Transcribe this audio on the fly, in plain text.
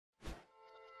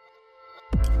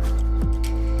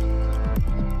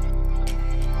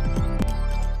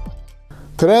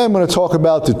Today I'm going to talk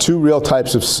about the two real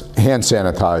types of hand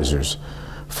sanitizers.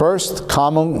 First,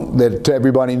 common that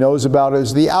everybody knows about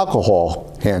is the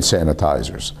alcohol hand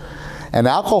sanitizers. And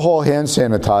alcohol hand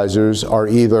sanitizers are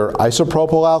either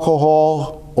isopropyl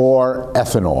alcohol or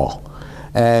ethanol.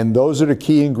 And those are the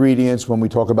key ingredients when we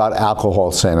talk about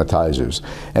alcohol sanitizers.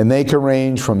 And they can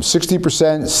range from 60%,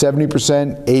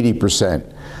 70%,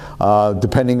 80%,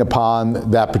 depending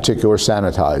upon that particular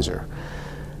sanitizer.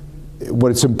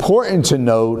 What's important to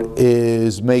note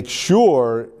is make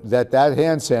sure that that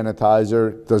hand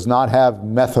sanitizer does not have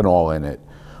methanol in it,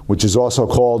 which is also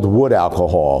called wood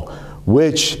alcohol,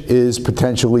 which is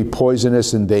potentially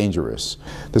poisonous and dangerous.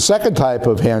 The second type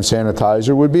of hand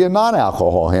sanitizer would be a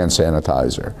non-alcohol hand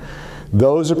sanitizer.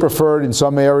 Those are preferred in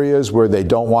some areas where they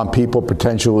don't want people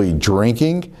potentially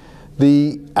drinking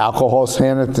the alcohol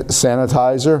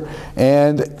sanitizer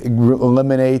and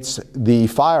eliminates the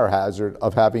fire hazard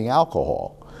of having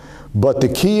alcohol. But the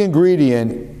key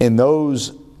ingredient in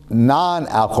those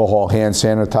non-alcohol hand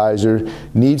sanitizer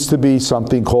needs to be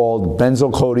something called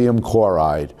Benzo Sodium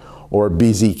Chloride, or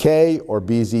BZK or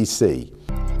BZC.